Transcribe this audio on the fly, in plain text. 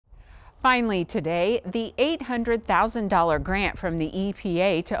Finally today, the $800,000 grant from the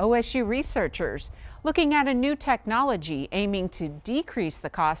EPA to OSU researchers, looking at a new technology aiming to decrease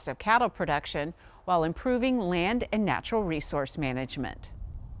the cost of cattle production while improving land and natural resource management.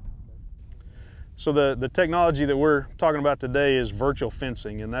 So the technology that we're talking about today is virtual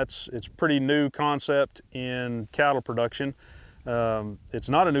fencing, and it's a pretty new concept in cattle production. It's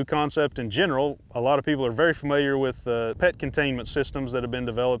not a new concept in general. A lot of people are very familiar with pet containment systems that have been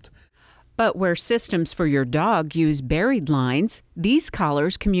developed. But where systems for your dog use buried lines, these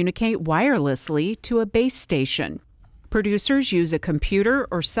collars communicate wirelessly to a base station. Producers use a computer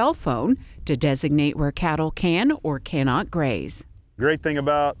or cell phone to designate where cattle can or cannot graze. The great thing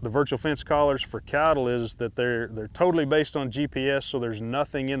about the virtual fence collars for cattle is that they're totally based on GPS, so there's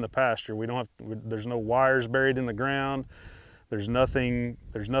nothing in the pasture. There's no wires buried in the ground. There's nothing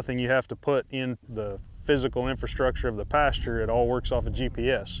you have to put in the physical infrastructure of the pasture. It all works off of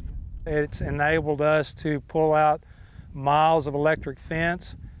GPS. It's enabled us to pull out miles of electric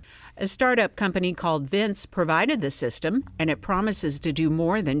fence. A startup company called Vince provided the system, and it promises to do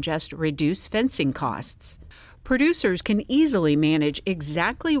more than just reduce fencing costs. Producers can easily manage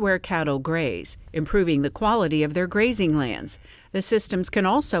exactly where cattle graze, improving the quality of their grazing lands. The systems can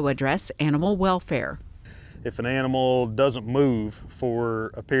also address animal welfare. If an animal doesn't move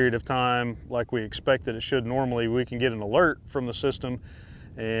for a period of time like we expect that it should normally, we can get an alert from the system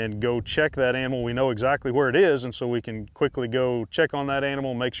and go check that animal. We know exactly where it is, and so we can quickly go check on that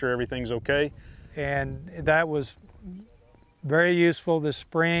animal, make sure everything's okay. And that was very useful this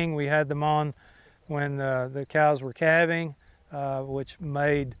spring. We had them on when the cows were calving, which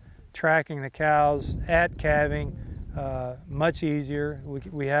made tracking the cows at calving much easier.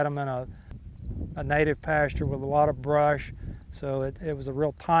 We had them in a native pasture with a lot of brush, so it was a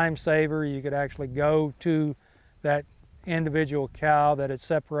real time saver. You could actually go to that individual cow that had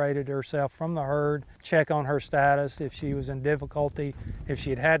separated herself from the herd, check on her status, if she was in difficulty, if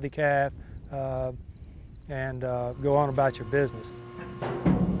she had the calf, and go on about your business.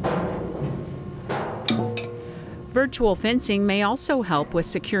 Virtual fencing may also help with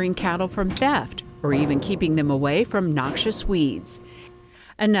securing cattle from theft or even keeping them away from noxious weeds.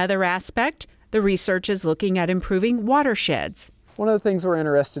 Another aspect, the research is looking at improving watersheds. One of the things we're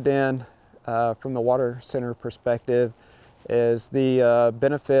interested in from the water center perspective is the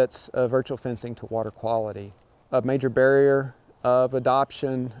benefits of virtual fencing to water quality. A major barrier of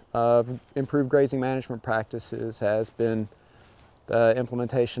adoption of improved grazing management practices has been the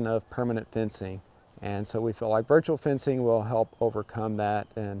implementation of permanent fencing. And so we feel like virtual fencing will help overcome that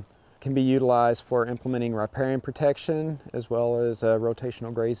and can be utilized for implementing riparian protection as well as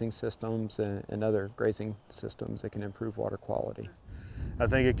rotational grazing systems and other grazing systems that can improve water quality. I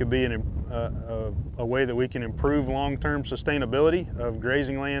think it could be a way that we can improve long-term sustainability of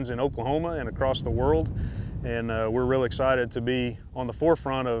grazing lands in Oklahoma and across the world. And we're real excited to be on the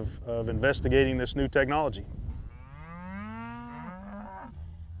forefront of investigating this new technology.